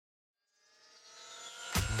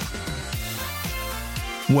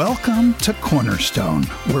Welcome to Cornerstone,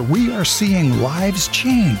 where we are seeing lives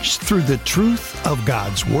changed through the truth of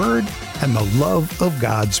God's Word and the love of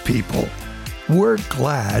God's people. We're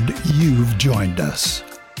glad you've joined us.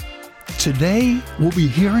 Today, we'll be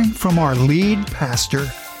hearing from our lead pastor,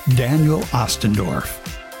 Daniel Ostendorf.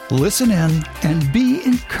 Listen in and be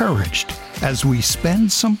encouraged as we spend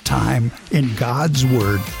some time in God's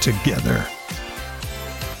Word together.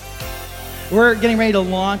 We're getting ready to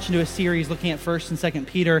launch into a series looking at 1st and 2nd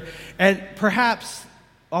Peter, and perhaps,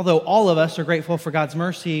 although all of us are grateful for God's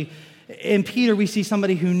mercy, in Peter we see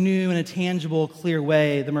somebody who knew in a tangible, clear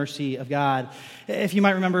way the mercy of God. If you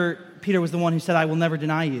might remember, Peter was the one who said, "I will never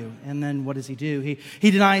deny you." And then what does he do?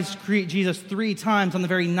 He denies Jesus 3 times on the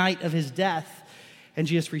very night of his death, and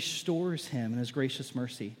Jesus restores him in his gracious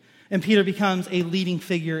mercy. And Peter becomes a leading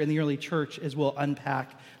figure in the early church, as we'll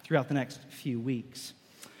unpack throughout the next few weeks.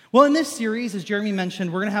 Well, in this series, as Jeremy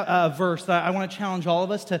mentioned, we're going to have a verse that I want to challenge all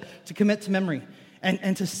of us to commit to memory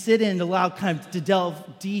and to sit in, to allow kind of to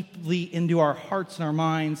delve deeply into our hearts and our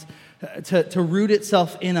minds, to root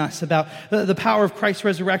itself in us about the power of Christ's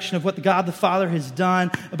resurrection, of what God the Father has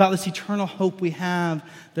done, about this eternal hope we have.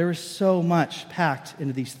 There is so much packed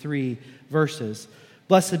into these 3 verses.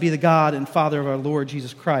 Blessed be the God and Father of our Lord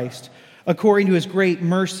Jesus Christ. According to his great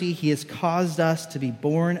mercy, he has caused us to be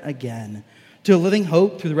born again to a living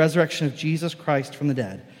hope through the resurrection of Jesus Christ from the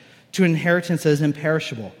dead, to an inheritance that is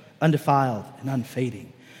imperishable, undefiled, and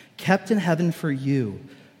unfading, kept in heaven for you,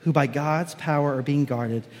 who by God's power are being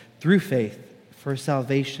guarded through faith for a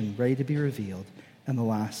salvation ready to be revealed in the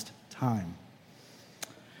last time.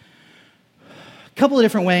 A couple of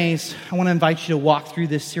different ways I want to invite you to walk through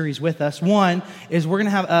this series with us. One is we're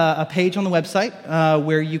going to have a page on the website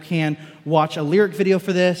where you can watch a lyric video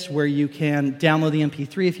for this, where you can download the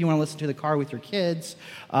MP3 if you want to listen to the car with your kids,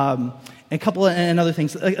 and a couple of other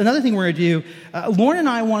things. Another thing we're going to do, Lauren and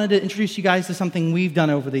I wanted to introduce you guys to something we've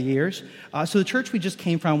done over the years. So the church we just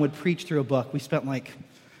came from would preach through a book. We spent like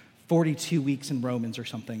 42 weeks in Romans or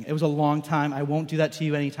something. It was a long time. I won't do that to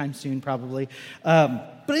you anytime soon, probably.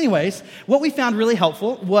 But anyways, what we found really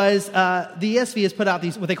helpful was the ESV has put out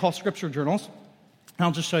these, what they call scripture journals. And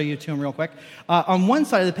I'll just show you 2 of them real quick. On one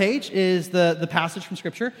side of the page is the passage from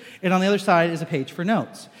Scripture, and on the other side is a page for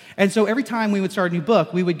notes. And so every time we would start a new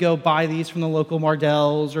book, we would go buy these from the local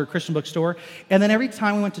Mardel's or Christian bookstore, and then every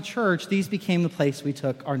time we went to church, these became the place we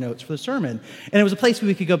took our notes for the sermon. And it was a place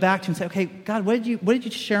we could go back to and say, okay, God, what did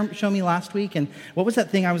you show me last week, and what was that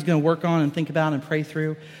thing I was going to work on and think about and pray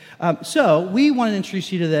through? So we want to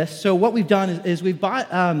introduce you to this. So what we've done is we've bought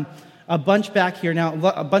a bunch back here. Now,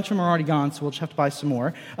 a bunch of them are already gone, so we'll just have to buy some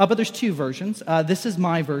more. But there's 2 versions. This is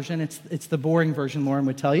my version. It's the boring version, Lauren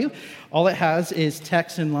would tell you. All it has is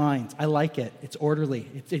text and lines. I like it. It's orderly.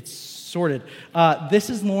 It's sorted. This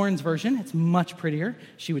is Lauren's version. It's much prettier,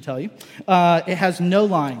 she would tell you. It has no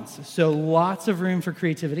lines, so lots of room for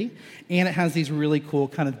creativity. And it has these really cool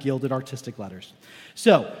kind of gilded artistic letters.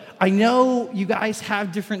 So I know you guys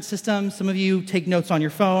have different systems. Some of you take notes on your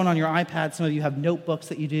phone, on your iPad. Some of you have notebooks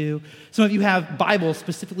that you do. Some of you have Bibles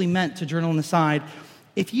specifically meant to journal on the side.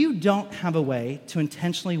 If you don't have a way to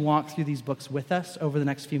intentionally walk through these books with us over the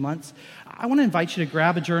next few months, I want to invite you to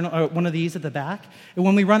grab a journal, one of these at the back. And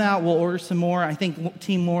when we run out, we'll order some more. I think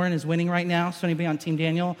Team Lauren is winning right now, so anybody on Team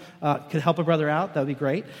Daniel could help a brother out. That would be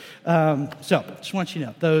great. So just want you to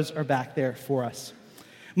know, those are back there for us.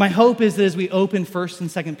 My hope is that as we open 1st and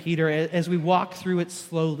 2nd Peter, as we walk through it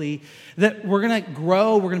slowly, that we're going to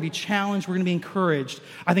grow, we're going to be challenged, we're going to be encouraged.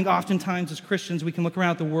 I think oftentimes as Christians, we can look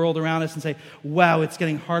around at the world around us and say, wow, it's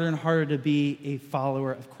getting harder and harder to be a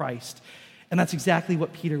follower of Christ. And that's exactly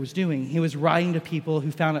what Peter was doing. He was writing to people who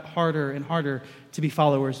found it harder and harder to be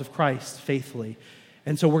followers of Christ faithfully.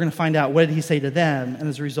 And so we're going to find out, what did he say to them? And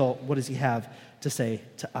as a result, what does he have to say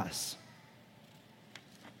to us?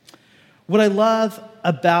 What I love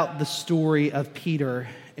about the story of Peter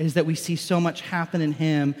is that we see so much happen in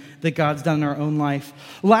him that God's done in our own life.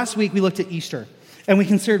 Last week, we looked at Easter, and we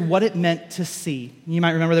considered what it meant to see. You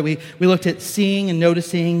might remember that we looked at seeing and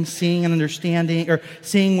noticing, seeing and understanding, or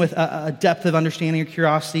seeing with a depth of understanding or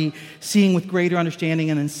curiosity, seeing with greater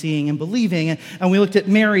understanding, and then seeing and believing. And we looked at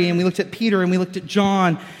Mary, and we looked at Peter, and we looked at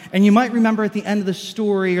John. And you might remember at the end of the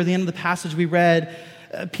story, or the end of the passage we read,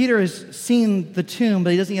 Peter has seen the tomb, but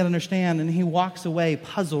he doesn't yet understand, and he walks away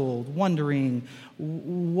puzzled, wondering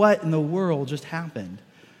what in the world just happened.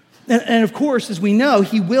 And of course, as we know,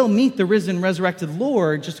 he will meet the risen, resurrected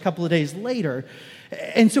Lord just a couple of days later.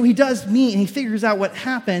 And so he does meet, and he figures out what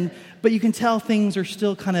happened, but you can tell things are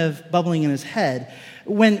still kind of bubbling in his head.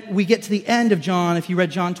 When we get to the end of John, if you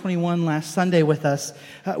read John 21 last Sunday with us,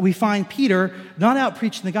 we find Peter not out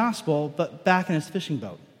preaching the gospel, but back in his fishing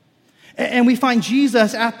boat. And we find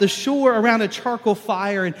Jesus at the shore around a charcoal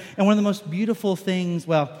fire. And one of the most beautiful things,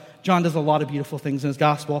 well, John does a lot of beautiful things in his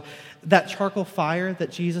gospel. That charcoal fire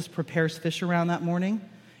that Jesus prepares fish around that morning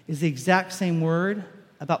is the exact same word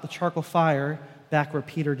about the charcoal fire back where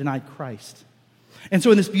Peter denied Christ. And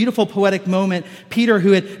so in this beautiful poetic moment, Peter,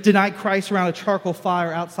 who had denied Christ around a charcoal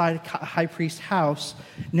fire outside a high priest's house,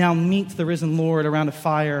 now meets the risen Lord around a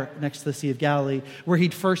fire next to the Sea of Galilee, where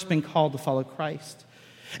he'd first been called to follow Christ.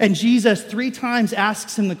 And Jesus 3 times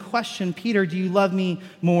asks him the question, Peter, do you love me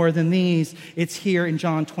more than these? It's here in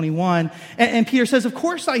John 21. And Peter says, of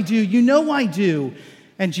course I do. You know I do.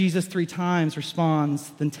 And Jesus 3 times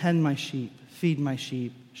responds, then tend my sheep, feed my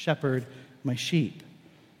sheep, shepherd my sheep.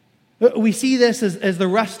 We see this as the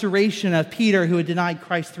restoration of Peter, who had denied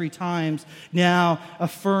Christ 3 times, now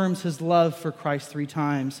affirms his love for Christ 3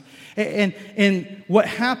 times. And what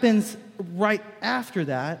happens right after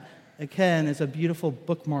that, again, is a beautiful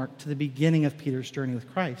bookmark to the beginning of Peter's journey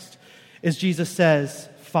with Christ, as Jesus says,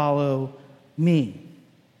 follow me.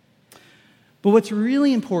 But what's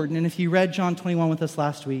really important, and if you read John 21 with us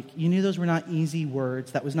last week, you knew those were not easy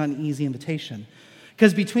words. That was not an easy invitation.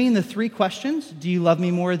 Because between the 3 questions, do you love me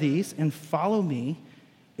more of these, and follow me,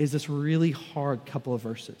 is this really hard couple of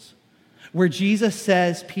verses. Where Jesus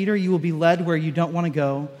says, Peter, you will be led where you don't want to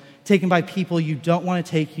go, taken by people you don't want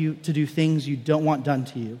to take you, to do things you don't want done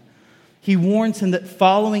to you. He warns him that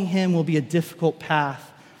following him will be a difficult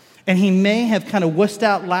path. And he may have kind of wussed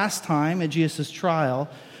out last time at Jesus' trial,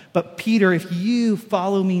 but Peter, if you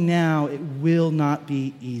follow me now, it will not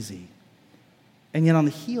be easy. And yet on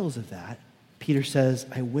the heels of that, Peter says,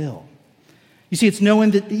 I will. You see, it's no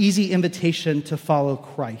easy invitation to follow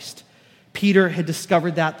Christ. Peter had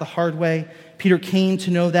discovered that the hard way. Peter came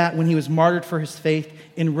to know that when he was martyred for his faith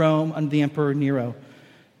in Rome under the Emperor Nero.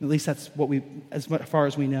 At least that's as far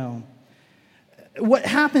as we know. What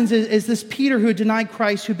happens is this Peter, who had denied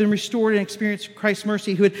Christ, who had been restored and experienced Christ's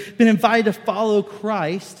mercy, who had been invited to follow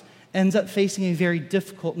Christ, ends up facing a very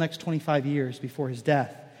difficult next 25 years before his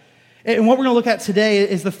death. And what we're going to look at today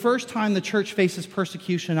is the first time the church faces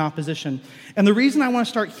persecution and opposition. And the reason I want to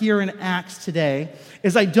start here in Acts today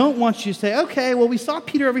is I don't want you to say, okay, well, we saw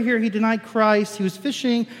Peter over here. He denied Christ. He was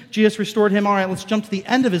fishing. Jesus restored him. All right, let's jump to the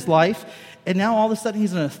end of his life. And now all of a sudden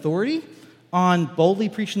he's an authority on boldly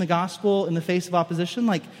preaching the gospel in the face of opposition.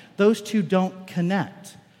 Like, those two don't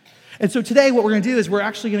connect. And so today what we're going to do is we're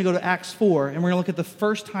actually going to go to Acts 4, and we're going to look at the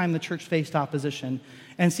first time the church faced opposition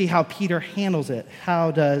and see how Peter handles it.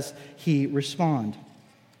 How does he respond?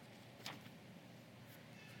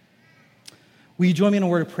 Will you join me in a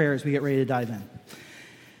word of prayer as we get ready to dive in?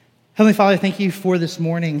 Heavenly Father, thank you for this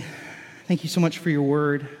morning. Thank you so much for your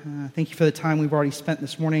word. Thank you for the time we've already spent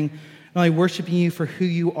this morning, not only worshiping you for who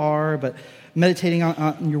you are, but meditating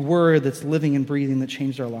on your word that's living and breathing, that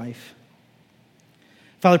changed our life.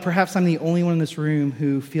 Father, perhaps I'm the only one in this room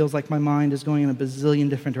who feels like my mind is going in a bazillion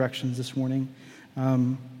different directions this morning.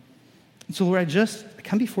 So, Lord, I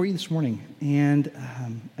come before you this morning, and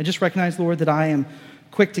I just recognize, Lord, that I am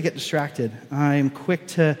quick to get distracted. I am quick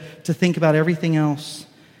to think about everything else,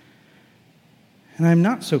 and I'm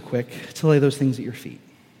not so quick to lay those things at your feet.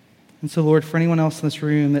 And so, Lord, for anyone else in this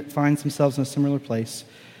room that finds themselves in a similar place,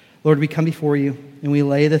 Lord, we come before you, and we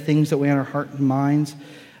lay the things that weigh on our heart and minds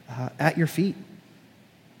at your feet.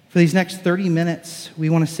 For these next 30 minutes, we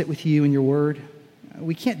want to sit with you in your word.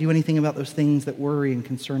 We can't do anything about those things that worry and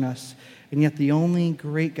concern us. And yet the only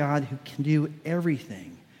great God who can do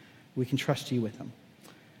everything, we can trust you with him.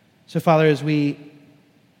 So, Father, as we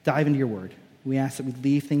dive into your word, we ask that we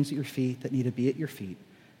leave things at your feet that need to be at your feet,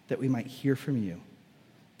 that we might hear from you.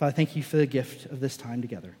 Father, thank you for the gift of this time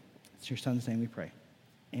together. It's in your Son's name we pray.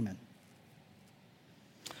 Amen.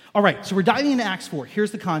 All right, so we're diving into Acts 4.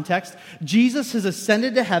 Here's the context. Jesus has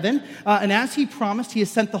ascended to heaven, and as he promised, he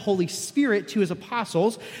has sent the Holy Spirit to his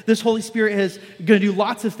apostles. This Holy Spirit is going to do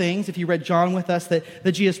lots of things. If you read John with us,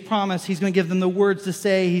 that Jesus promised, he's going to give them the words to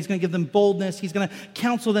say, he's going to give them boldness, he's going to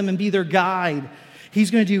counsel them and be their guide.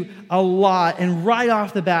 He's going to do a lot, and right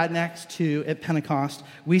off the bat, in Acts 2 at Pentecost,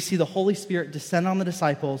 we see the Holy Spirit descend on the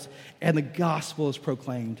disciples, and the gospel is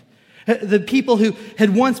proclaimed. The people who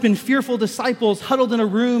had once been fearful disciples huddled in a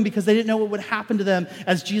room because they didn't know what would happen to them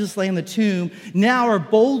as Jesus lay in the tomb, now are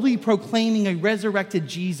boldly proclaiming a resurrected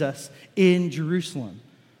Jesus in Jerusalem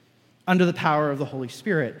under the power of the Holy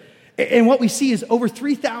Spirit. And what we see is over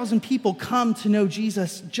 3,000 people come to know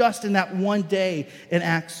Jesus just in that one day in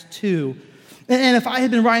Acts 2. And if I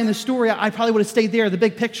had been writing this story, I probably would have stayed there, the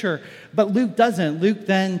big picture. But Luke doesn't. Luke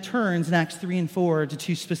then turns in Acts 3 and 4 to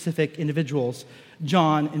two specific individuals,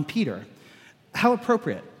 John and Peter. How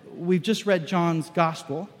appropriate. We've just read John's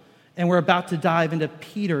gospel, and we're about to dive into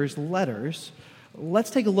Peter's letters.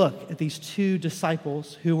 Let's take a look at these two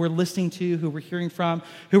disciples who we're listening to, who we're hearing from,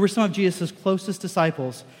 who were some of Jesus' closest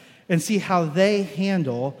disciples, and see how they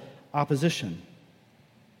handle opposition.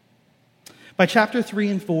 By chapter 3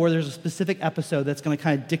 and 4, there's a specific episode that's going to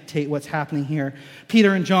kind of dictate what's happening here.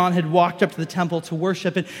 Peter and John had walked up to the temple to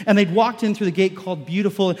worship, and they'd walked in through the gate called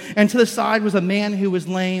Beautiful, and to the side was a man who was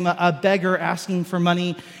lame, a beggar asking for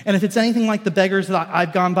money. And if it's anything like the beggars that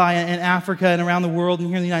I've gone by in Africa and around the world and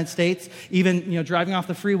here in the United States, even driving off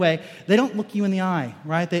the freeway, they don't look you in the eye,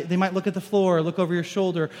 right? They might look at the floor, look over your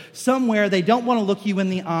shoulder. Somewhere they don't want to look you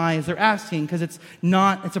in the eye as they're asking, because it's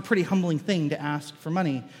a pretty humbling thing to ask for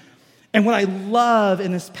money. And what I love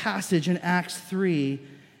in this passage in Acts 3,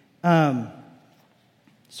 I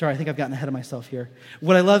think I've gotten ahead of myself here.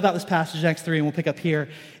 What I love about this passage in Acts 3, and we'll pick up here,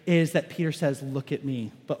 is that Peter says, look at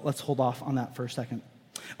me. But let's hold off on that for a second.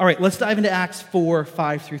 All right, let's dive into Acts 4,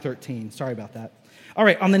 5 through 13. Sorry about that. All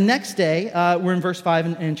right, on the next day, we're in verse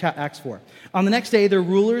 5 in Acts 4. On the next day, the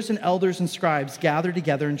rulers and elders and scribes gathered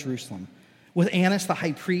together in Jerusalem with Annas the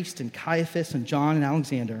high priest and Caiaphas and John and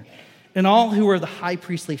Alexander, and all who were of the high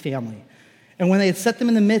priestly family. And when they had set them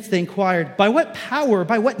in the midst, they inquired, by what power,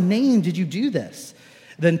 by what name did you do this?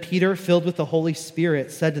 Then Peter, filled with the Holy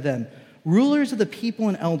Spirit, said to them, rulers of the people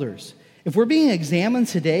and elders, if we're being examined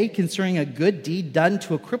today concerning a good deed done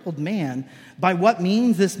to a crippled man, by what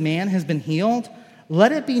means this man has been healed,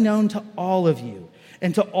 let it be known to all of you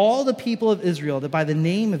and to all the people of Israel that by the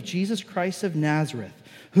name of Jesus Christ of Nazareth,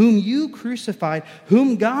 whom you crucified,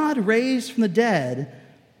 whom God raised from the dead,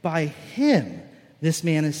 by him, this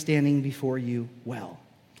man is standing before you well.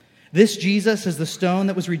 This Jesus is the stone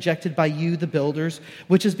that was rejected by you, the builders,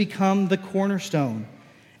 which has become the cornerstone.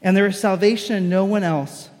 And there is salvation in no one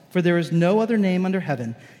else, for there is no other name under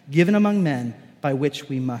heaven given among men by which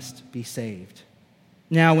we must be saved.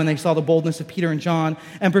 Now, when they saw the boldness of Peter and John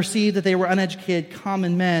and perceived that they were uneducated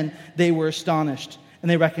common men, they were astonished, and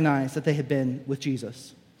they recognized that they had been with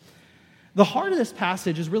Jesus. The heart of this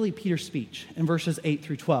passage is really Peter's speech in verses 8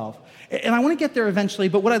 through 12. And I want to get there eventually,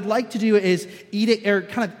 but what I'd like to do is eat it, or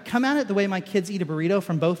kind of come at it the way my kids eat a burrito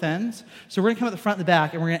from both ends. So we're going to come at the front and the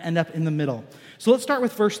back, and we're going to end up in the middle. So let's start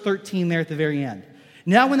with verse 13 there at the very end.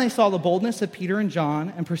 Now when they saw the boldness of Peter and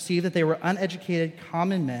John and perceived that they were uneducated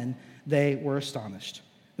common men, they were astonished.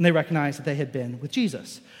 And they recognized that they had been with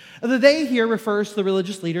Jesus. The they here refers to the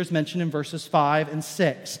religious leaders mentioned in verses 5 and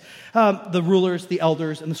 6, the rulers, the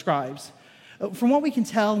elders, and the scribes. From what we can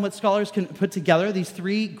tell and what scholars can put together, these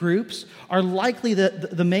three groups are likely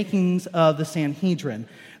the makings of the Sanhedrin.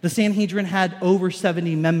 The Sanhedrin had over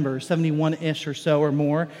 70 members, 71-ish or so or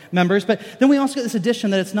more members. But then we also get this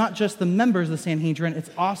addition that it's not just the members of the Sanhedrin,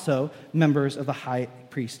 it's also members of the high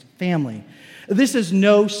priest family. This is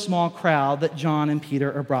no small crowd that John and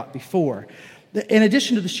Peter are brought before. In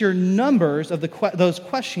addition to the sheer numbers of those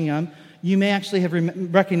questioning them, you may actually have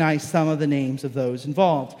recognized some of the names of those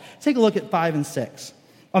involved. Take a look at 5 and 6.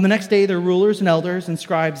 On the next day, the rulers and elders and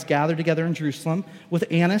scribes gathered together in Jerusalem with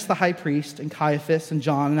Annas the high priest and Caiaphas and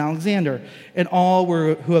John and Alexander, and all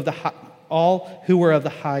who were of the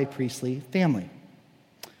high priestly family.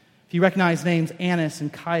 If you recognize names Annas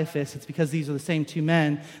and Caiaphas, it's because these are the same two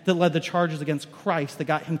men that led the charges against Christ that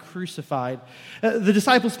got him crucified. The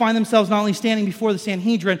disciples find themselves not only standing before the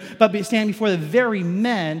Sanhedrin, but standing before the very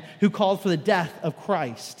men who called for the death of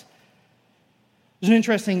Christ. There's an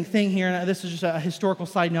interesting thing here, and this is just a historical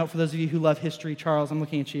side note for those of you who love history. Charles, I'm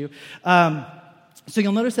looking at you. So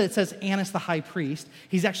you'll notice that it says Annas the high priest.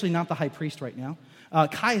 He's actually not the high priest right now.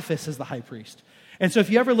 Caiaphas is the high priest. And so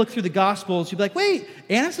if you ever look through the Gospels, you'd be like, wait,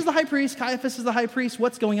 Annas is the high priest, Caiaphas is the high priest,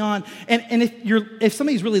 what's going on? And if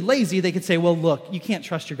somebody's really lazy, they could say, well, look, you can't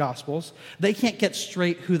trust your Gospels. They can't get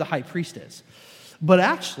straight who the high priest is. But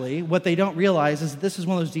actually, what they don't realize is that this is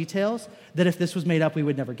one of those details that if this was made up, we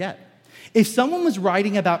would never get. If someone was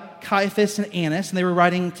writing about Caiaphas and Annas, and they were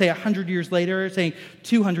writing, say, 100 years later, say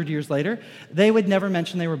 200 years later, they would never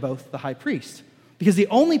mention they were both the high priest. Because the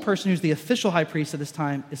only person who's the official high priest at this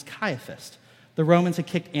time is Caiaphas. The Romans had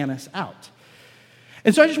kicked Annas out.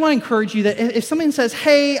 And so I just want to encourage you that if someone says,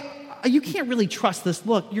 hey, you can't really trust this,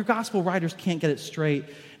 look, your gospel writers can't get it straight.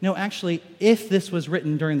 No, actually, if this was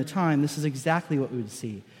written during the time, this is exactly what we would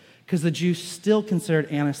see. Because the Jews still considered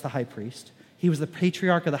Annas the high priest. He was the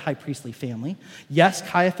patriarch of the high priestly family. Yes,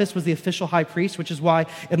 Caiaphas was the official high priest, which is why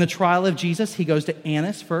in the trial of Jesus, he goes to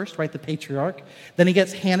Annas first, right, the patriarch. Then he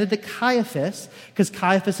gets handed to Caiaphas, because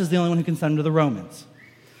Caiaphas is the only one who can send him to the Romans.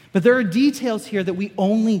 But there are details here that we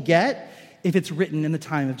only get if it's written in the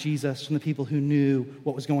time of Jesus from the people who knew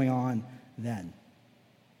what was going on then.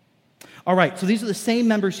 All right, so these are the same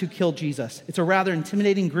members who killed Jesus. It's a rather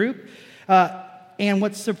intimidating group. And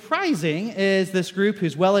what's surprising is this group,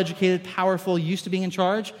 who's well-educated, powerful, used to being in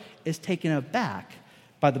charge, is taken aback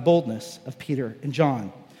by the boldness of Peter and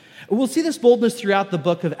John. We'll see this boldness throughout the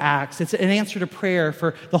book of Acts. It's an answer to prayer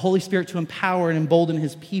for the Holy Spirit to empower and embolden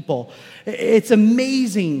his people. It's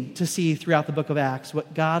amazing to see throughout the book of Acts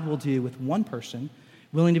what God will do with one person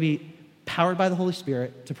willing to be powered by the Holy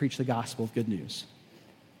Spirit to preach the gospel of good news.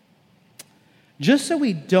 Just so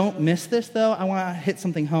we don't miss this, though, I want to hit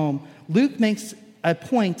something home. Luke makes a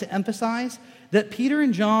point to emphasize that Peter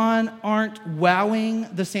and John aren't wowing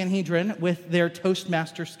the Sanhedrin with their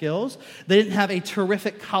Toastmaster skills. They didn't have a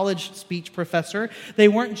terrific college speech professor. They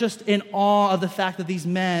weren't just in awe of the fact that these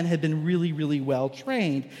men had been really, really well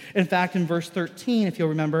trained. In fact, in verse 13, if you'll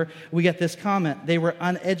remember, we get this comment: they were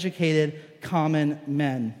uneducated, common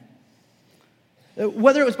men.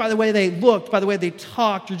 Whether it was by the way they looked, by the way they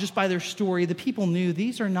talked, or just by their story, the people knew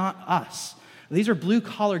these are not us. These are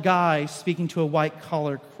blue-collar guys speaking to a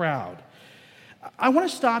white-collar crowd. I want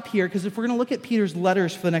to stop here because if we're going to look at Peter's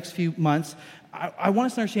letters for the next few months, I want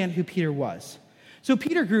us to understand who Peter was. So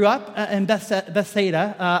Peter grew up in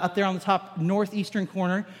Bethsaida, up there on the top northeastern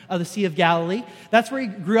corner of the Sea of Galilee. That's where he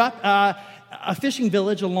grew up, a fishing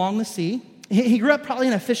village along the sea. He grew up probably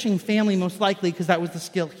in a fishing family, most likely, because that was the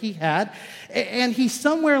skill he had. And he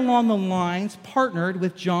somewhere along the lines partnered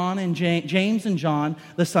with John and James and John,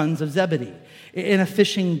 the sons of Zebedee, in a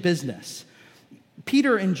fishing business.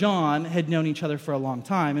 Peter and John had known each other for a long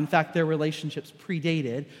time. In fact, their relationships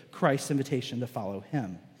predated Christ's invitation to follow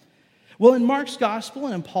him. Well, in Mark's gospel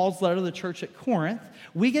and in Paul's letter to the church at Corinth,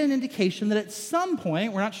 we get an indication that at some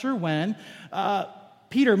point, we're not sure when,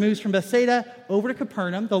 Peter moves from Bethsaida over to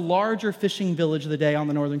Capernaum, the larger fishing village of the day on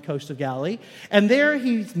the northern coast of Galilee. And there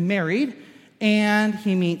he's married and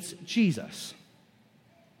he meets Jesus.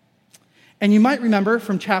 And you might remember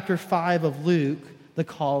from chapter 5 of Luke, the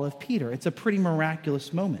call of Peter. It's a pretty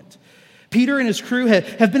miraculous moment. Peter and his crew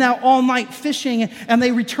have been out all night fishing, and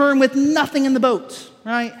they return with nothing in the boat,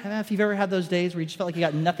 right? If you've ever had those days where you just felt like you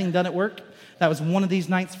got nothing done at work, that was one of these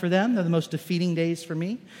nights for them. They're the most defeating days for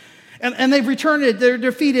me. And they've returned it. They're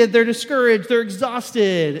defeated. They're discouraged. They're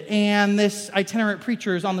exhausted. And this itinerant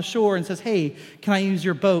preacher is on the shore and says, "Hey, can I use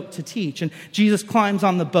your boat to teach?" And Jesus climbs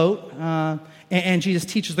on the boat, and Jesus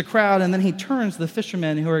teaches the crowd. And then he turns to the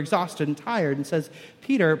fishermen who are exhausted and tired and says,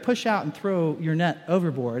 "Peter, push out and throw your net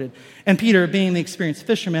overboard." And Peter, being the experienced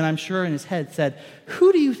fisherman, I'm sure in his head said,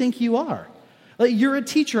 "Who do you think you are? Like, you're a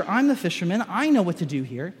teacher. I'm the fisherman. I know what to do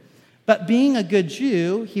here." But being a good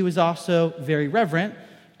Jew, he was also very reverent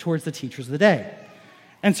towards the teachers of the day.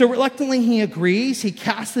 And so reluctantly he agrees, he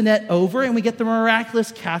casts the net over, and we get the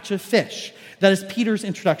miraculous catch of fish. That is Peter's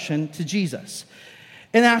introduction to Jesus.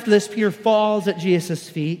 And after this, Peter falls at Jesus'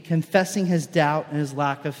 feet, confessing his doubt and his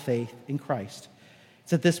lack of faith in Christ.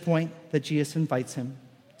 It's at this point that Jesus invites him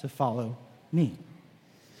to follow me.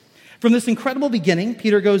 From this incredible beginning,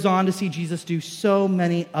 Peter goes on to see Jesus do so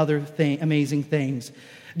many other amazing things.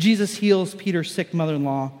 Jesus heals Peter's sick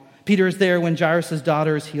mother-in-law. Peter is there when Jairus'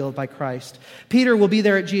 daughter is healed by Christ. Peter will be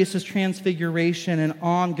there at Jesus' transfiguration, and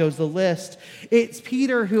on goes the list. It's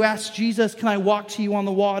Peter who asks Jesus, "Can I walk to you on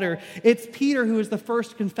the water?" It's Peter who is the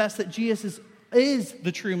first to confess that Jesus is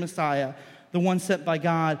the true Messiah, the one sent by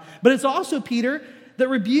God. But it's also Peter that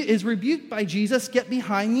is rebuked by Jesus, "Get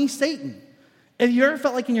behind me, Satan." If you ever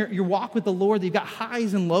felt like in your walk with the Lord that you've got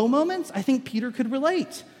highs and low moments, I think Peter could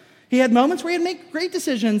relate. He had moments where he had to make great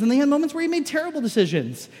decisions, and he had moments where he made terrible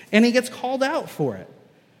decisions, and he gets called out for it.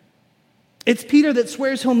 It's Peter that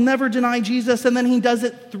swears he'll never deny Jesus, and then he does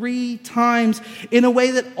it 3 times in a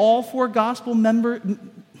way that all 4 gospel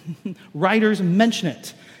writers mention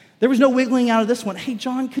it. There was no wiggling out of this one. "Hey,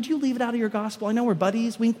 John, could you leave it out of your gospel? I know we're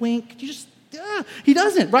buddies, wink, wink. Could you just..." He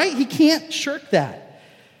doesn't, right? He can't shirk that.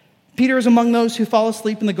 Peter is among those who fall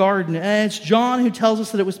asleep in the garden. And it's John who tells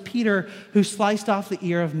us that it was Peter who sliced off the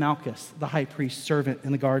ear of Malchus, the high priest's servant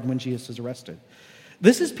in the garden when Jesus was arrested.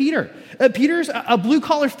 This is Peter. Peter's a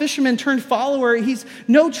blue-collar fisherman turned follower. He's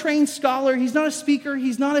no trained scholar. He's not a speaker.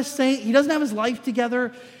 He's not a saint. He doesn't have his life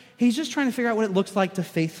together. He's just trying to figure out what it looks like to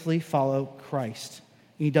faithfully follow Christ.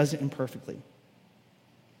 And he does it imperfectly.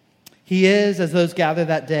 He is, as those gathered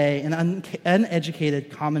that day, an uneducated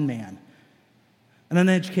common man. An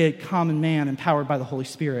uneducated common man empowered by the Holy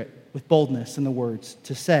Spirit. with boldness in the words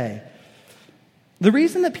to say. The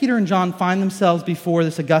reason that Peter and John find themselves before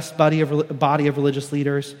this august body of religious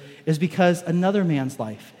leaders is because another man's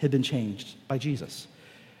life had been changed by Jesus.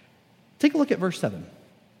 Take a look at verse 7.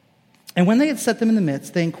 And when they had set them in the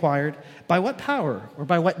midst, they inquired, by what power or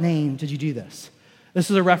by what name did you do this?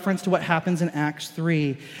 This is a reference to what happens in Acts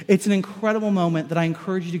 3. It's an incredible moment that I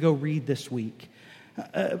encourage you to go read this week.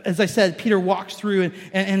 As I said, Peter walks through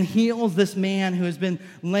and heals this man who has been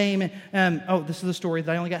lame. This is the story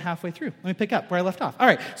that I only got halfway through. Let me pick up where I left off. All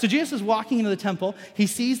right, so Jesus is walking into the temple. He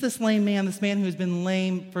sees this lame man who has been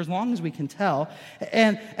lame for as long as we can tell.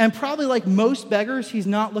 And probably like most beggars, he's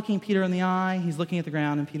not looking Peter in the eye. He's looking at the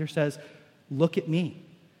ground, and Peter says, "Look at me."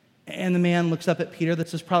 And the man looks up at Peter.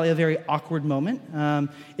 This is probably a very awkward moment.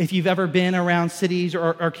 If you've ever been around cities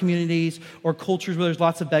or communities or cultures where there's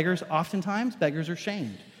lots of beggars, oftentimes beggars are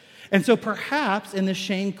shamed. And so perhaps in this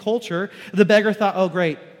shamed culture, the beggar thought, oh,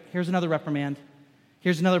 great, here's another reprimand.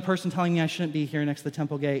 Here's another person telling me I shouldn't be here next to the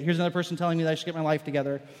temple gate. Here's another person telling me that I should get my life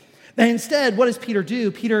together. And instead, what does Peter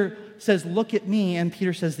do? Peter says, look at me. And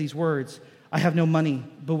Peter says these words, I have no money,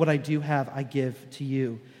 but what I do have, I give to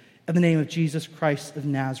you. In the name of Jesus Christ of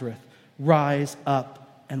Nazareth, rise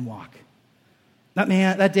up and walk.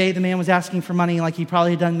 That day, the man was asking for money like he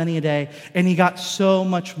probably had done many a day, and he got so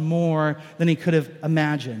much more than he could have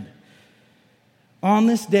imagined. On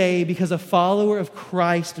this day, because a follower of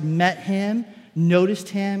Christ met him, noticed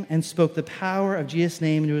him, and spoke the power of Jesus'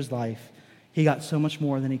 name into his life, he got so much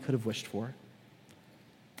more than he could have wished for.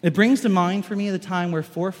 It brings to mind for me the time where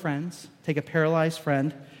 4 friends take a paralyzed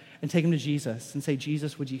friend and take him to Jesus and say,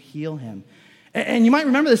 Jesus, would you heal him? And you might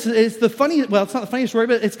remember this. It's it's not the funniest story,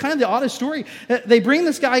 but it's kind of the oddest story. They bring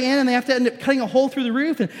this guy in, and they have to end up cutting a hole through the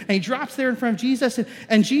roof, and he drops there in front of Jesus.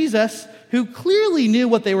 And Jesus, who clearly knew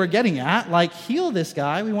what they were getting at, like, heal this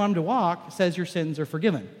guy, we want him to walk, says your sins are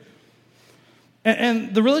forgiven.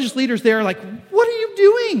 And the religious leaders there are like, what are you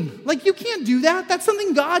doing? Like, you can't do that. That's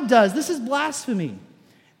something God does. This is blasphemy.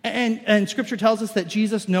 And Scripture tells us that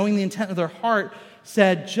Jesus, knowing the intent of their heart,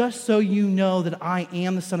 said, just so you know that I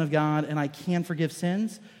am the Son of God and I can forgive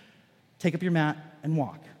sins, take up your mat and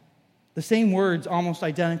walk. The same words, almost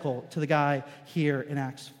identical to the guy here in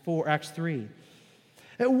Acts 3.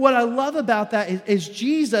 What I love about that is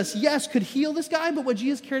Jesus, yes, could heal this guy, but what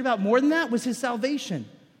Jesus cared about more than that was his salvation.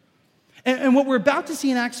 And what we're about to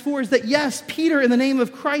see in Acts 4 is that, yes, Peter, in the name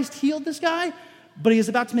of Christ, healed this guy, but he is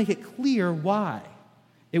about to make it clear why.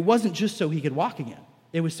 It wasn't just so he could walk again.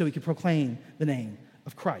 It was so he could proclaim the name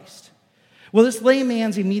of Christ. Well, this lame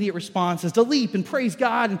man's immediate response is to leap and praise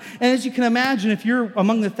God. And as you can imagine, if you're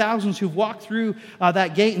among the thousands who've walked through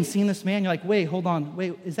that gate and seen this man, you're like, wait, hold on.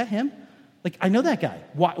 Wait, is that him? Like, I know that guy.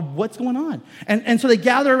 What's going on? And so they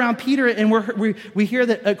gather around Peter, and we hear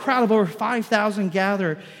that a crowd of over 5,000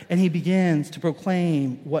 gather, and he begins to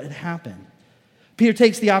proclaim what had happened. Peter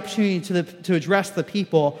takes the opportunity to address the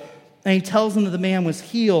people, and he tells them that the man was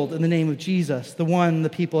healed in the name of Jesus, the one the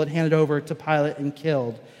people had handed over to Pilate and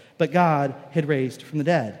killed, but God had raised from the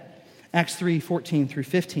dead. Acts 3:14 through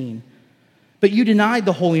 15. But you denied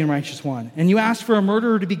the holy and righteous one, and you asked for a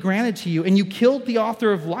murderer to be granted to you, and you killed the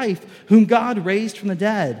author of life, whom God raised from the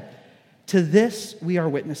dead. To this we are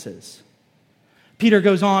witnesses. Peter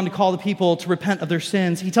goes on to call the people to repent of their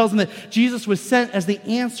sins. He tells them that Jesus was sent as the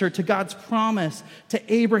answer to God's promise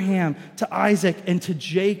to Abraham, to Isaac, and to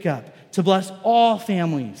Jacob to bless all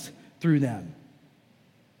families through them.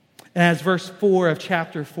 And as verse 4 of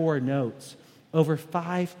chapter 4 notes, over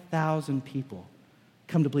 5,000 people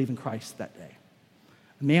come to believe in Christ that day.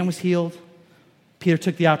 A man was healed. Peter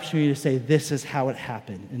took the opportunity to say, this is how it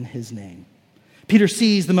happened in his name. Peter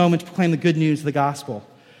seized the moment to proclaim the good news of the gospel.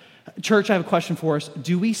 Church, I have a question for us.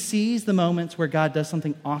 Do we seize the moments where God does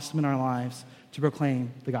something awesome in our lives to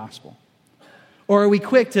proclaim the gospel? Or are we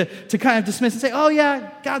quick to kind of dismiss and say, oh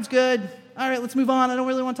yeah, God's good. All right, let's move on. I don't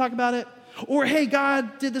really want to talk about it. Or, hey,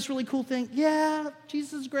 God did this really cool thing. Yeah,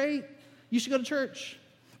 Jesus is great. You should go to church.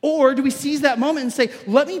 Or do we seize that moment and say,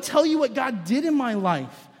 let me tell you what God did in my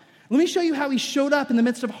life. Let me show you how he showed up in the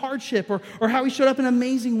midst of hardship or how he showed up in an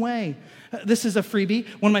amazing way. This is a freebie.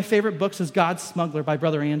 One of my favorite books is God's Smuggler by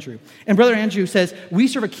Brother Andrew. And Brother Andrew says, we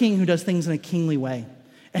serve a king who does things in a kingly way.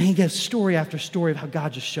 And he gives story after story of how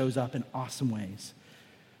God just shows up in awesome ways.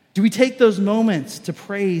 Do we take those moments to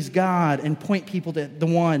praise God and point people to the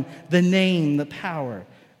one, the name, the power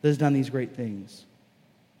that has done these great things?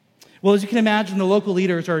 Well, as you can imagine, the local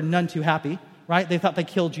leaders are none too happy, right? They thought they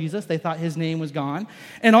killed Jesus. They thought his name was gone.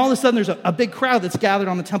 And all of a sudden, there's a big crowd that's gathered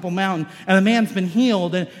on the Temple Mountain, and the man's been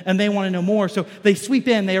healed, and they want to know more. So they sweep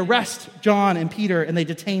in, they arrest John and Peter, and they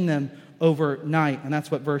detain them overnight. And that's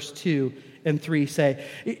what verse 2 and 3 say.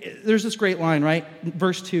 There's this great line, right?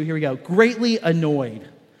 Verse 2, here we go. Greatly annoyed.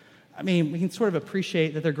 I mean, we can sort of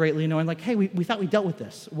appreciate that they're greatly annoyed. Like, hey, we thought we dealt with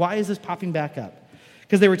this. Why is this popping back up?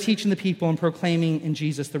 Because they were teaching the people and proclaiming in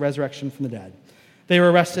Jesus the resurrection from the dead. They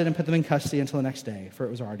were arrested and put them in custody until the next day, for it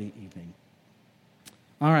was already evening.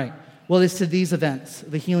 All right. Well, it is to these events,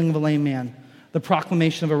 the healing of a lame man, the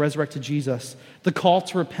proclamation of a resurrected Jesus, the call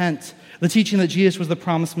to repent, the teaching that Jesus was the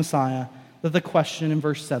promised Messiah, that the question in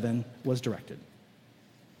verse 7 was directed.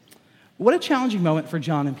 What a challenging moment for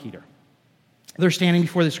John and Peter. They're standing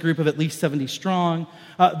before this group of at least 70 strong,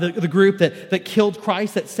 the group that killed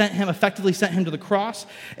Christ, that effectively sent him to the cross.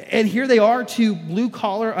 And here they are, two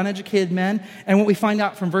blue-collar, uneducated men. And what we find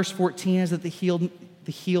out from verse 14 is that the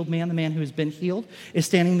healed man, the man who has been healed, is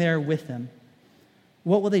standing there with them.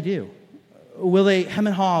 What will they do? Will they hem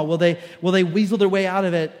and haw? Will they weasel their way out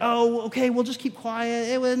of it? Oh, okay, we'll just keep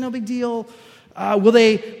quiet. No big deal. Will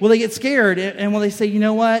they get scared? And will they say, you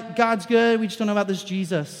know what? God's good. We just don't know about this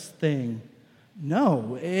Jesus thing.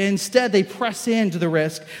 No. Instead, they press into the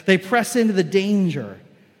risk. They press into the danger.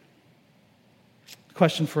 The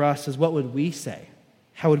question for us is, what would we say?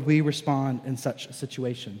 How would we respond in such a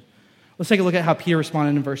situation? Let's take a look at how Peter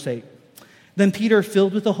responded in verse 8. Then Peter,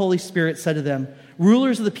 filled with the Holy Spirit, said to them,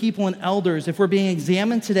 rulers of the people and elders, if we're being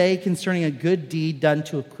examined today concerning a good deed done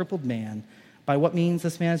to a crippled man, by what means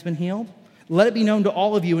this man has been healed? Let it be known to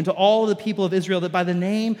all of you and to all of the people of Israel that by the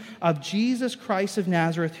name of Jesus Christ of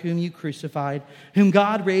Nazareth, whom you crucified, whom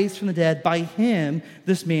God raised from the dead, by him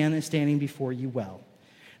this man is standing before you well.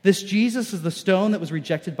 This Jesus is the stone that was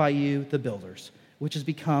rejected by you, the builders, which has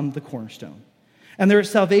become the cornerstone. And there is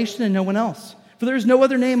salvation in no one else, for there is no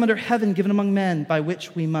other name under heaven given among men by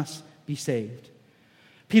which we must be saved.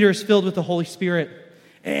 Peter is filled with the Holy Spirit,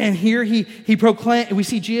 and here he proclaimed. We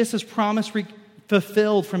see Jesus' promise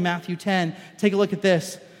fulfilled from Matthew 10. Take a look at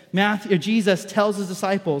this. Jesus tells his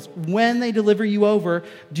disciples, when they deliver you over,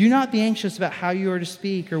 do not be anxious about how you are to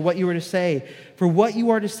speak or what you are to say, for what you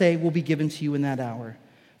are to say will be given to you in that hour.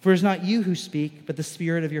 For it is not you who speak, but the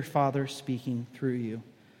Spirit of your Father speaking through you.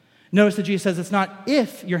 Notice that Jesus says it's not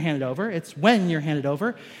if you're handed over, it's when you're handed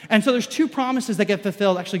over. And so there's two promises that get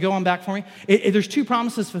fulfilled. Actually, go on back for me. There's two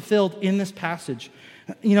promises fulfilled in this passage.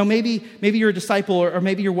 You know, maybe you're a disciple or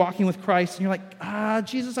maybe you're walking with Christ and you're like,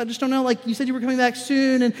 Jesus, I just don't know. Like, you said you were coming back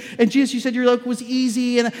soon. And Jesus, you said your yoke was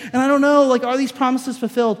easy. And I don't know, like, are these promises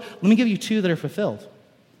fulfilled? Let me give you two that are fulfilled.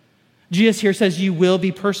 Jesus here says you will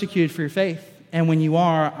be persecuted for your faith. And when you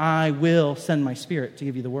are, I will send my Spirit to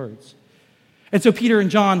give you the words. And so Peter and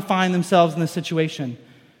John find themselves in this situation.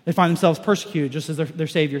 They find themselves persecuted, just as their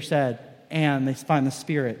Savior said, and they find the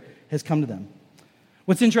Spirit has come to them.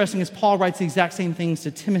 What's interesting is Paul writes the exact same things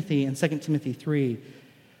to Timothy in 2 Timothy 3.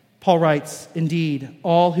 Paul writes, indeed,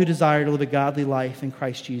 all who desire to live a godly life in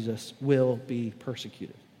Christ Jesus will be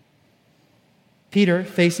persecuted. Peter,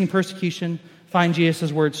 facing persecution, finds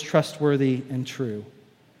Jesus' words trustworthy and true.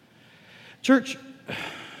 Church,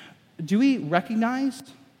 do we recognize,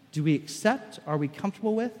 do we accept, are we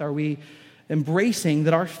comfortable with, are we embracing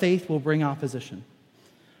that our faith will bring opposition?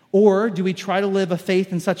 Or do we try to live a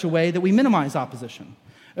faith in such a way that we minimize opposition?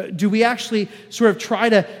 Do we actually sort of try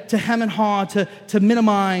to hem and haw, to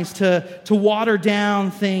minimize, to water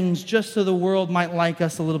down things just so the world might like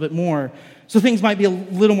us a little bit more, so things might be a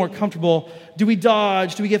little more comfortable? Do we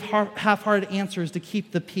dodge? Do we give half-hearted answers to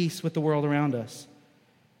keep the peace with the world around us?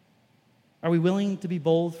 Are we willing to be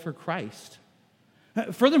bold for Christ?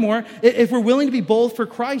 Furthermore, if we're willing to be bold for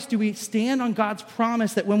Christ, do we stand on God's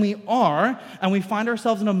promise that when we are, and we find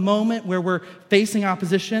ourselves in a moment where we're facing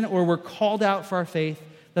opposition or we're called out for our faith,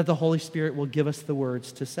 that the Holy Spirit will give us the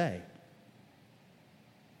words to say?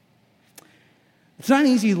 It's not an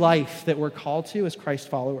easy life that we're called to as Christ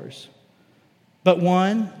followers, but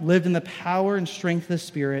one lived in the power and strength of the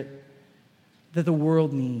Spirit that the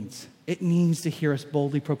world needs. It needs to hear us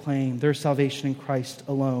boldly proclaim their salvation in Christ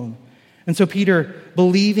alone. And so Peter,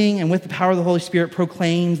 believing and with the power of the Holy Spirit,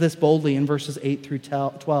 proclaims this boldly in verses 8 through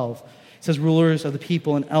 12. It says, rulers of the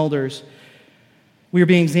people and elders, we are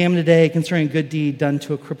being examined today concerning a good deed done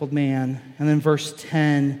to a crippled man. And then verse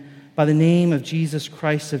 10, by the name of Jesus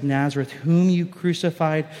Christ of Nazareth, whom you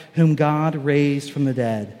crucified, whom God raised from the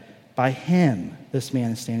dead. By him, this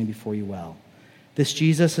man is standing before you well. This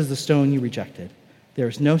Jesus is the stone you rejected. There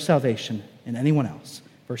is no salvation in anyone else.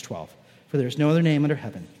 Verse 12. For there is no other name under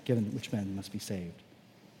heaven given which men must be saved.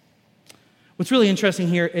 What's really interesting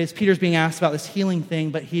here is Peter's being asked about this healing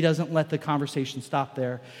thing, but he doesn't let the conversation stop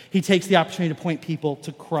there. He takes the opportunity to point people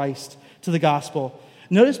to Christ, to the gospel.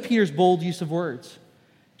 Notice Peter's bold use of words.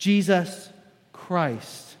 Jesus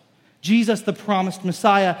Christ. Jesus, the promised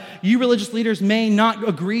Messiah. You religious leaders may not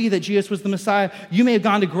agree that Jesus was the Messiah. You may have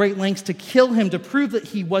gone to great lengths to kill him to prove that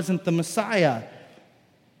he wasn't the Messiah.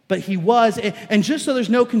 But he was. And just so there's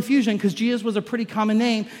no confusion, because Jesus was a pretty common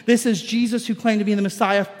name, this is Jesus who claimed to be the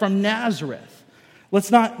Messiah from Nazareth.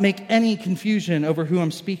 Let's not make any confusion over who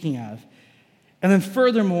I'm speaking of. And then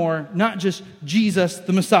furthermore, not just Jesus,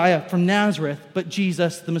 the Messiah from Nazareth, but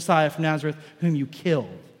Jesus, the Messiah from Nazareth, whom you killed.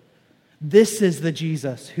 This is the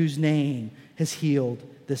Jesus whose name has healed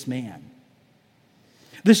this man.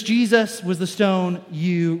 This Jesus was the stone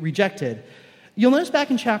you rejected. You'll notice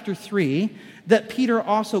back in chapter 3 that Peter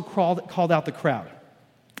also called out the crowd.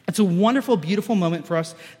 It's a wonderful, beautiful moment for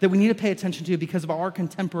us that we need to pay attention to because of our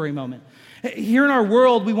contemporary moment. Here in our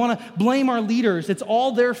world, we want to blame our leaders. It's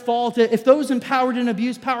all their fault. If those empowered and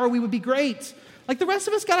abused power, we would be great. Like the rest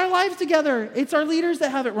of us got our lives together. It's our leaders that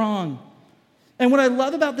have it wrong. And what I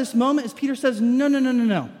love about this moment is Peter says,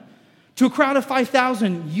 no. To a crowd of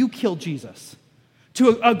 5,000, you killed Jesus.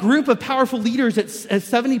 To a group of powerful leaders at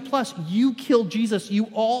 70 plus, you killed Jesus. You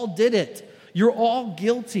all did it. You're all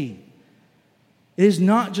guilty. It is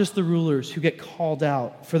not just the rulers who get called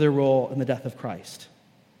out for their role in the death of Christ.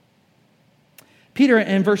 Peter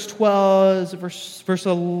in verse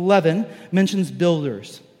 11 mentions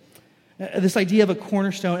builders. This idea of a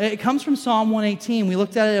cornerstone. It comes from Psalm 118. We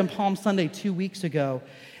looked at it on Palm Sunday 2 weeks ago.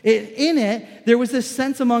 In it, there was this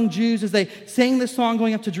sense among Jews as they sang this song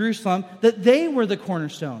going up to Jerusalem that they were the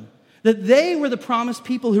cornerstone, that they were the promised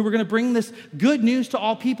people who were going to bring this good news to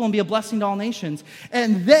all people and be a blessing to all nations.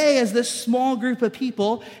 And they, as this small group of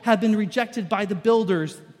people, had been rejected by the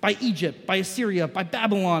builders, by Egypt, by Assyria, by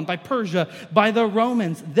Babylon, by Persia, by the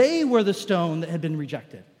Romans. They were the stone that had been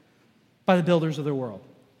rejected by the builders of their world.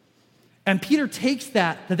 And Peter takes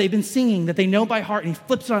that they've been singing, that they know by heart, and he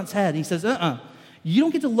flips it on its head. And he says, you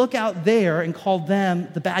don't get to look out there and call them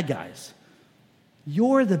the bad guys.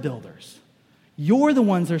 You're the builders. You're the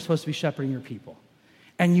ones that are supposed to be shepherding your people.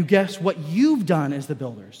 And you guess what you've done as the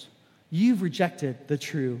builders? You've rejected the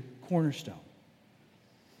true cornerstone.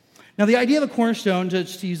 Now, the idea of a cornerstone,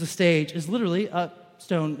 just to use the stage, is literally a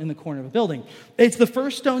stone in the corner of a building. It's the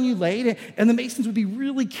first stone you laid, and the masons would be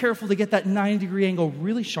really careful to get that 90-degree angle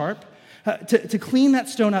really sharp to clean that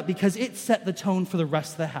stone up because it set the tone for the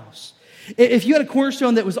rest of the house. If you had a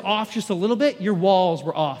cornerstone that was off just a little bit, your walls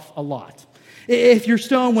were off a lot. If your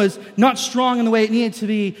stone was not strong in the way it needed to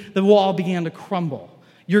be, the wall began to crumble.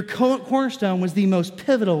 Your cornerstone was the most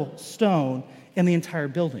pivotal stone in the entire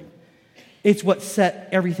building. It's what set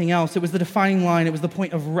everything else. It was the defining line. It was the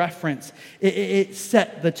point of reference. It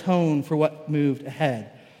set the tone for what moved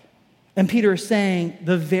ahead. And Peter is saying,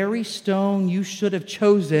 the very stone you should have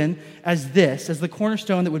chosen as the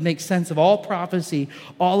cornerstone that would make sense of all prophecy,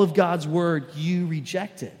 all of God's word, you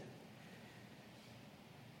rejected.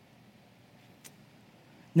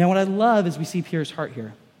 Now, what I love is we see Peter's heart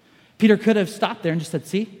here. Peter could have stopped there and just said,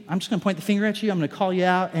 see, I'm just going to point the finger at you. I'm going to call you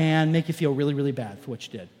out and make you feel really, really bad for what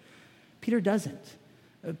you did. Peter doesn't.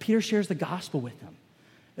 Peter shares the gospel with them.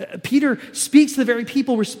 Peter speaks to the very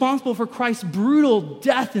people responsible for Christ's brutal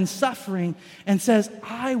death and suffering and says,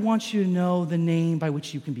 I want you to know the name by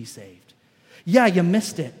which you can be saved. Yeah, you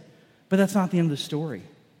missed it, but that's not the end of the story.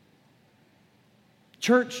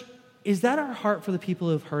 Church, is that our heart for the people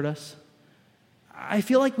who have hurt us? I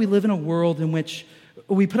feel like we live in a world in which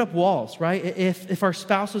we put up walls, right? If our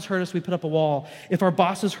spouses hurt us, we put up a wall. If our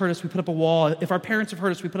bosses hurt us, we put up a wall. If our parents have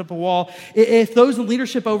hurt us, we put up a wall. If those in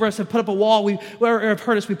leadership over us have put up a wall, or have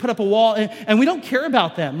hurt us, we put up a wall, and we don't care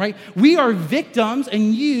about them, right? We are victims,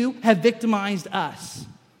 and you have victimized us.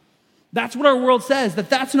 That's what our world says,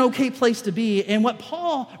 that's an okay place to be. And what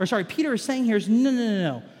Peter is saying here is,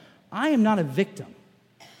 no. I am not a victim.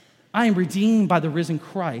 I am redeemed by the risen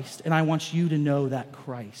Christ, and I want you to know that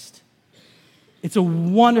Christ. It's a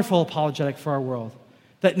wonderful apologetic for our world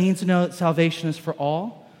that needs to know that salvation is for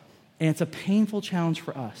all, and it's a painful challenge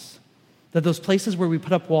for us. That those places where we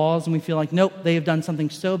put up walls and we feel like, nope, they have done something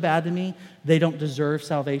so bad to me, they don't deserve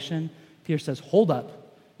salvation. Peter says, hold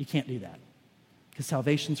up, you can't do that, because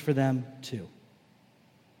salvation's for them too.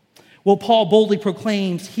 Well, Paul boldly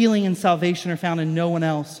proclaims healing and salvation are found in no one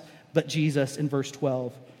else but Jesus in verse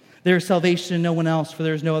 12. There is salvation in no one else, for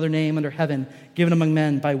there is no other name under heaven given among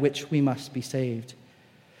men by which we must be saved.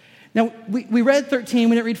 Now, we read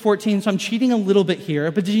 13, we didn't read 14, so I'm cheating a little bit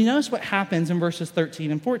here, but did you notice what happens in verses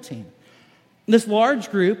 13 and 14? This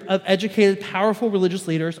large group of educated, powerful religious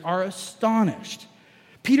leaders are astonished.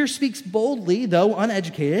 Peter speaks boldly, though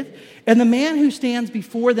uneducated, and the man who stands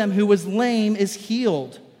before them who was lame is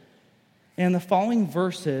healed. And in the following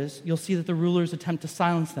verses, you'll see that the rulers attempt to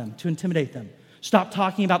silence them, to intimidate them. Stop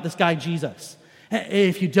talking about this guy, Jesus.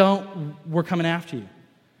 If you don't, we're coming after you.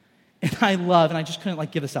 And I just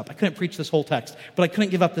couldn't give this up. I couldn't preach this whole text, but I couldn't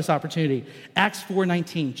give up this opportunity. Acts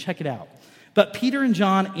 4:19, check it out. But Peter and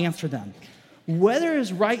John answered them, whether it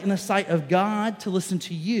is right in the sight of God to listen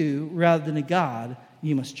to you rather than to God,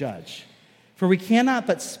 you must judge. For we cannot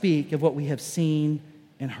but speak of what we have seen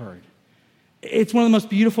and heard. It's one of the most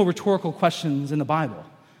beautiful rhetorical questions in the Bible.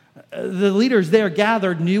 The leaders there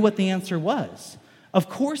gathered knew what the answer was. Of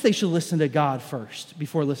course they should listen to God first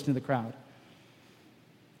before listening to the crowd.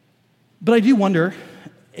 But I do wonder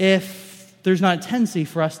if there's not a tendency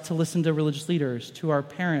for us to listen to religious leaders, to our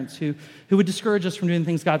parents who would discourage us from doing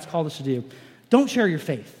things God's called us to do. Don't share your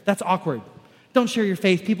faith. That's awkward. Don't share your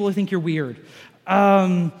faith. People will think you're weird.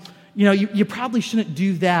 You probably shouldn't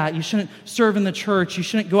do that. You shouldn't serve in the church. You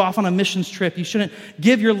shouldn't go off on a missions trip. You shouldn't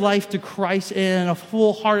give your life to Christ in a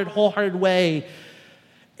wholehearted way.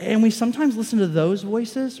 And we sometimes listen to those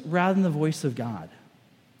voices rather than the voice of God.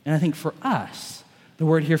 And I think for us, the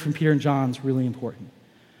word here from Peter and John is really important.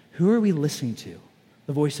 Who are we listening to?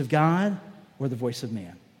 The voice of God or the voice of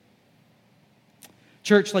man?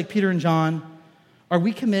 Church, like Peter and John, are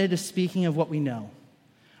we committed to speaking of what we know?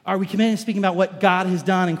 Are we committed to speaking about what God has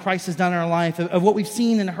done and Christ has done in our life, of what we've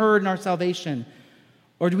seen and heard in our salvation?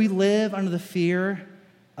 Or do we live under the fear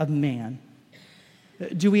of man?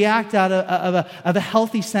 Do we act out of a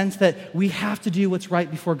healthy sense that we have to do what's right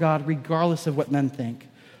before God regardless of what men think?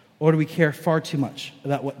 Or do we care far too much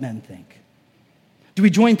about what men think? Do we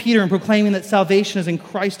join Peter in proclaiming that salvation is in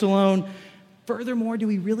Christ alone? Furthermore, do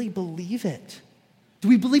we really believe it? Do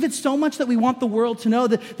we believe it so much that we want the world to know,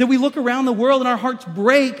 that we look around the world and our hearts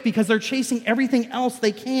break because they're chasing everything else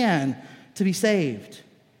they can to be saved?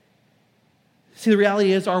 See, the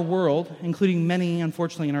reality is our world, including many,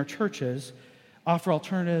 unfortunately, in our churches, offer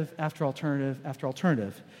alternative after alternative after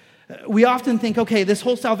alternative. We often think, okay, this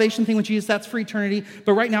whole salvation thing with Jesus, that's for eternity,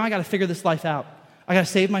 but right now I got to figure this life out. I got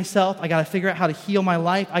to save myself. I got to figure out how to heal my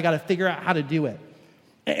life. I got to figure out how to do it.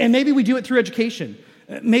 And maybe we do it through education.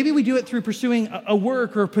 Maybe we do it through pursuing a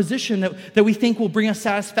work or a position that we think will bring us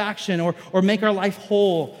satisfaction or make our life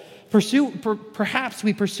whole. Perhaps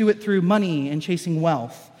we pursue it through money and chasing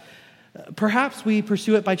wealth. Perhaps we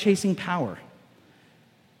pursue it by chasing power.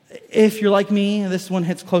 If you're like me, and this one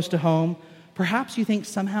hits close to home, perhaps you think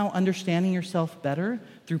somehow understanding yourself better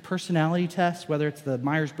through personality tests, whether it's the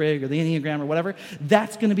Myers-Briggs or the Enneagram or whatever,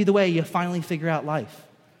 that's going to be the way you finally figure out life.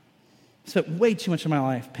 I spent way too much of my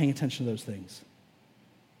life paying attention to those things.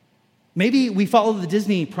 Maybe we follow the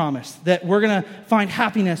Disney promise that we're going to find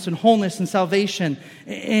happiness and wholeness and salvation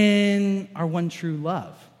in our one true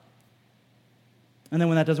love. And then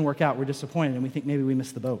when that doesn't work out, we're disappointed and we think maybe we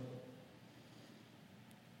missed the boat.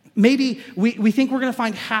 Maybe we think we're going to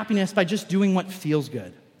find happiness by just doing what feels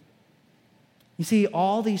good. You see,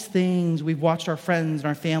 all these things we've watched our friends and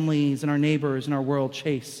our families and our neighbors and our world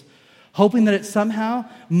chase, hoping that it somehow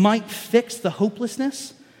might fix the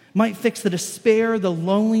hopelessness, might fix the despair, the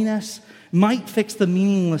loneliness, might fix the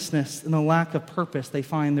meaninglessness and the lack of purpose they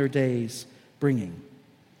find their days bringing.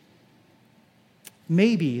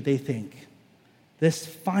 Maybe they think, this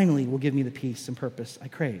finally will give me the peace and purpose I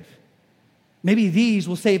crave. Maybe these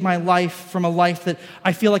will save my life from a life that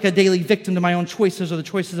I feel like a daily victim to my own choices or the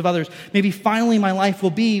choices of others. Maybe finally my life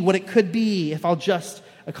will be what it could be if I'll just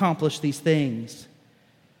accomplish these things.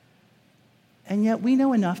 And yet we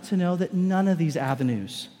know enough to know that none of these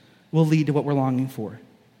avenues will lead to what we're longing for.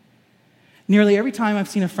 Nearly every time I've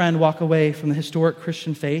seen a friend walk away from the historic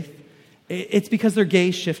Christian faith, it's because their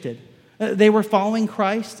gaze shifted. They were following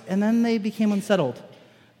Christ, and then they became unsettled.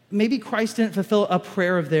 Maybe Christ didn't fulfill a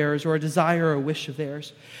prayer of theirs or a desire or a wish of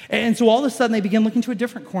theirs. And so all of a sudden they begin looking to a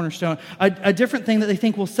different cornerstone, a different thing that they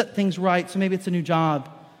think will set things right. So maybe it's a new job,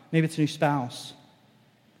 maybe it's a new spouse.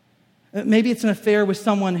 Maybe it's an affair with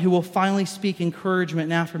someone who will finally speak encouragement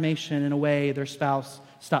and affirmation in a way their spouse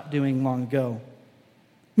stopped doing long ago.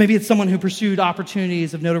 Maybe it's someone who pursued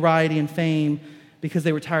opportunities of notoriety and fame because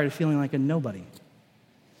they were tired of feeling like a nobody.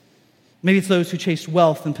 Maybe it's those who chased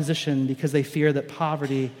wealth and position because they fear that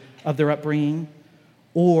poverty of their upbringing,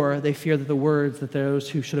 or they fear that the words that those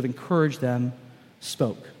who should have encouraged them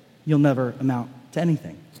spoke. You'll never amount to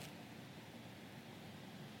anything.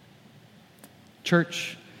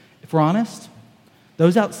 Church, if we're honest,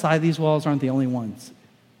 those outside these walls aren't the only ones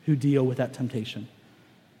who deal with that temptation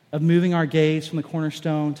of moving our gaze from the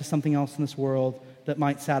cornerstone to something else in this world that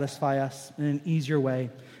might satisfy us in an easier way,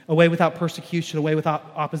 a way without persecution, a way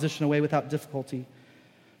without opposition, a way without difficulty.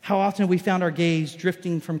 How often have we found our gaze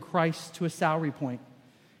drifting from Christ to a salary point?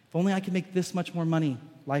 If only I could make this much more money,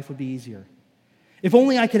 life would be easier. If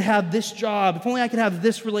only I could have this job, if only I could have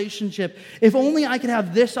this relationship, if only I could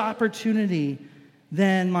have this opportunity,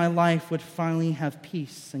 then my life would finally have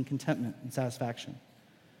peace and contentment and satisfaction.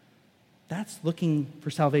 That's looking for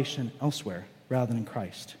salvation elsewhere rather than in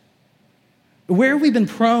Christ. Where have we been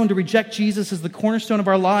prone to reject Jesus as the cornerstone of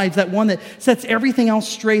our lives, that one that sets everything else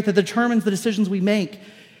straight, that determines the decisions we make,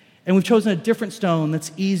 and we've chosen a different stone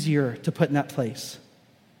that's easier to put in that place?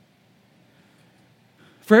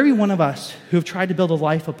 For every one of us who have tried to build a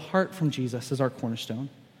life apart from Jesus as our cornerstone,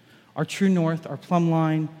 our true north, our plumb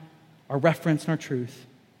line, our reference, and our truth,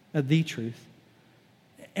 the truth,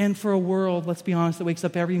 and for a world, let's be honest, that wakes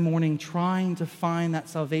up every morning trying to find that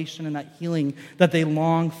salvation and that healing that they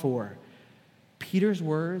long for, Peter's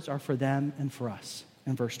words are for them and for us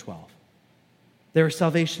in verse 12. There is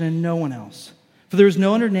salvation in no one else, for there is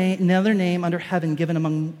no other name under heaven given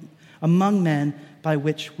among men by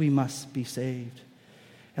which we must be saved.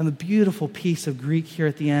 And the beautiful piece of Greek here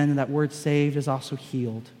at the end, that word saved, is also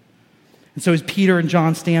healed. And so as Peter and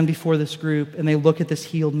John stand before this group and they look at this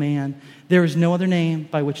healed man, there is no other name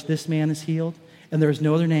by which this man is healed, and there is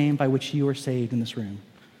no other name by which you are saved in this room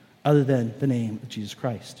other than the name of Jesus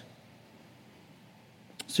Christ.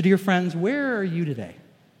 So dear friends, where are you today?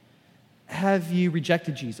 Have you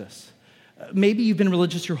rejected Jesus? Maybe you've been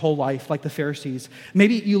religious your whole life like the Pharisees.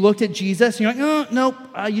 Maybe you looked at Jesus and you're like, nope,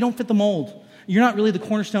 you don't fit the mold. You're not really the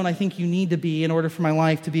cornerstone I think you need to be in order for my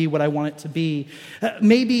life to be what I want it to be.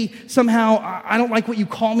 Maybe somehow I don't like what you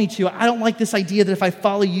call me to. I don't like this idea that if I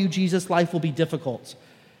follow you, Jesus, life will be difficult.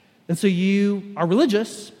 And so you are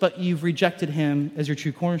religious, but you've rejected him as your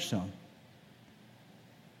true cornerstone.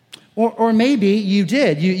 Or maybe you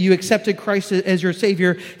did. You accepted Christ as your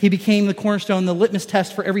Savior. He became the cornerstone, the litmus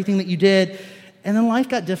test for everything that you did. And then life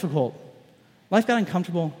got difficult. Life got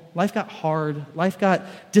uncomfortable. Life got hard. Life got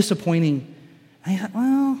disappointing. And I thought,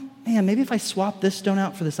 well, man, maybe if I swap this stone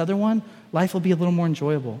out for this other one, life will be a little more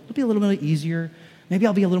enjoyable. It'll be a little bit easier. Maybe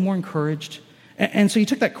I'll be a little more encouraged. And so you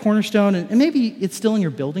took that cornerstone, and maybe it's still in your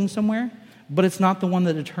building somewhere, but it's not the one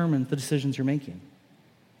that determines the decisions you're making.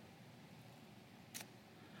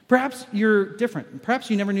 Perhaps you're different. Perhaps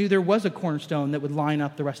you never knew there was a cornerstone that would line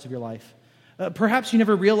up the rest of your life. Perhaps you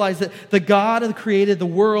never realized that the God who created the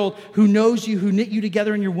world, who knows you, who knit you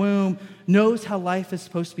together in your womb, knows how life is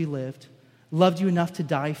supposed to be lived, loved you enough to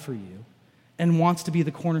die for you, and wants to be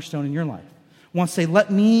the cornerstone in your life. Wants to say,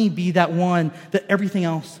 let me be that one that everything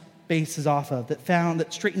else bases off of,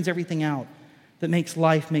 that straightens everything out, that makes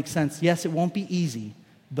life make sense. Yes, it won't be easy,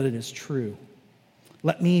 but it is true.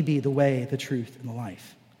 Let me be the way, the truth, and the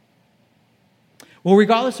life. Well,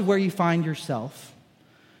 regardless of where you find yourself,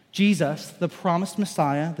 Jesus, the promised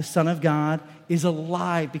Messiah, the Son of God, is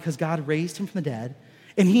alive because God raised him from the dead,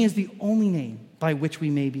 and he is the only name by which we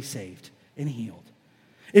may be saved and healed.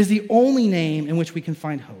 It is the only name in which we can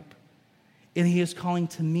find hope. And he is calling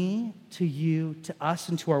to me, to you, to us,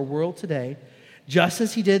 and to our world today, just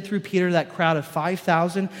as he did through Peter, that crowd of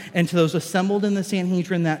 5,000, and to those assembled in the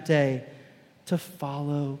Sanhedrin that day, to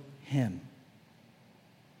follow him.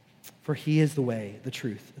 For he is the way, the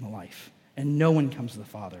truth, and the life. And no one comes to the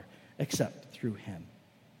Father except through him.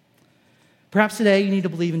 Perhaps today you need to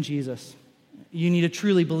believe in Jesus. You need to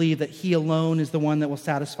truly believe that he alone is the one that will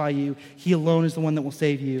satisfy you. He alone is the one that will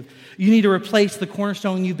save you. You need to replace the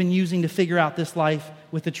cornerstone you've been using to figure out this life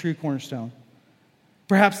with the true cornerstone.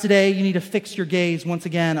 Perhaps today you need to fix your gaze once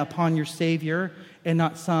again upon your Savior and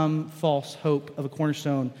not some false hope of a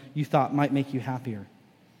cornerstone you thought might make you happier.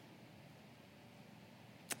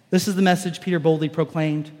 This is the message Peter boldly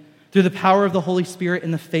proclaimed through the power of the Holy Spirit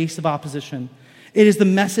in the face of opposition. It is the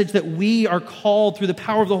message that we are called through the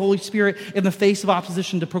power of the Holy Spirit in the face of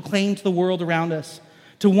opposition to proclaim to the world around us,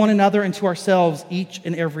 to one another and to ourselves each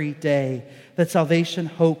and every day, that salvation,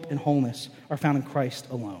 hope, and wholeness are found in Christ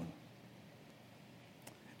alone.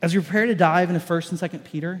 As we prepare to dive into 1 and 2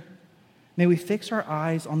 Peter, may we fix our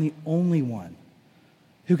eyes on the only one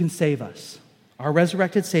who can save us, our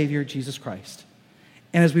resurrected Savior, Jesus Christ.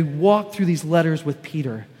 And as we walk through these letters with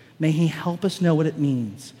Peter, may he help us know what it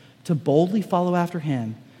means to boldly follow after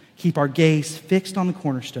him, keep our gaze fixed on the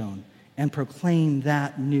cornerstone, and proclaim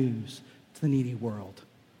that news to the needy world.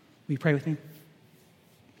 Will you pray with me?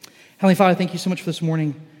 Heavenly Father, thank you so much for this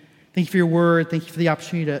morning. Thank you for your word. Thank you for the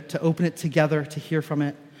opportunity to open it together, to hear from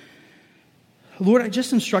it. Lord, I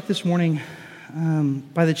just am struck this morning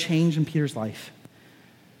by the change in Peter's life.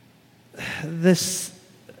 This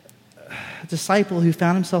disciple who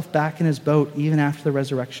found himself back in his boat even after the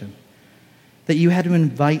resurrection, that you had to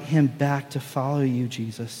invite him back to follow you,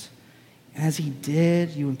 Jesus. And as he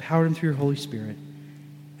did, you empowered him through your Holy Spirit,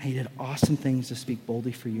 and he did awesome things to speak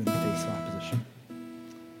boldly for you in the face of opposition.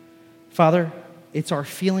 Father, it's our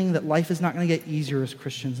feeling that life is not going to get easier as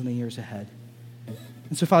Christians in the years ahead.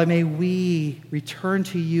 And so, Father, may we return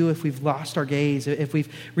to you if we've lost our gaze, if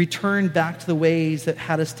we've returned back to the ways that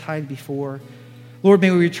had us tied before. Lord,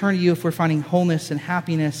 may we return to you if we're finding wholeness and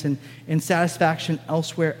happiness and satisfaction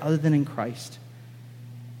elsewhere other than in Christ.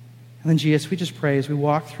 And then, Jesus, we just pray as we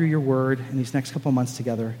walk through your word in these next couple of months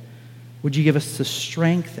together, would you give us the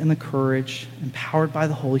strength and the courage, empowered by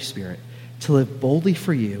the Holy Spirit, to live boldly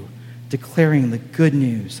for you, declaring the good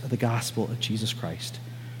news of the gospel of Jesus Christ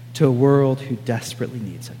to a world who desperately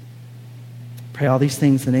needs it. Pray all these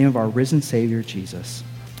things in the name of our risen Savior, Jesus.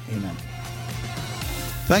 Amen.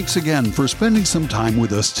 Thanks again for spending some time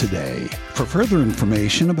with us today. For further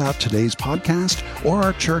information about today's podcast or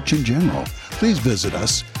our church in general, please visit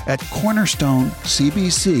us at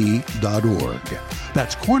cornerstonecbc.org.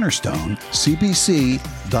 That's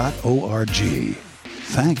cornerstonecbc.org.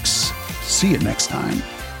 Thanks. See you next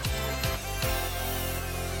time.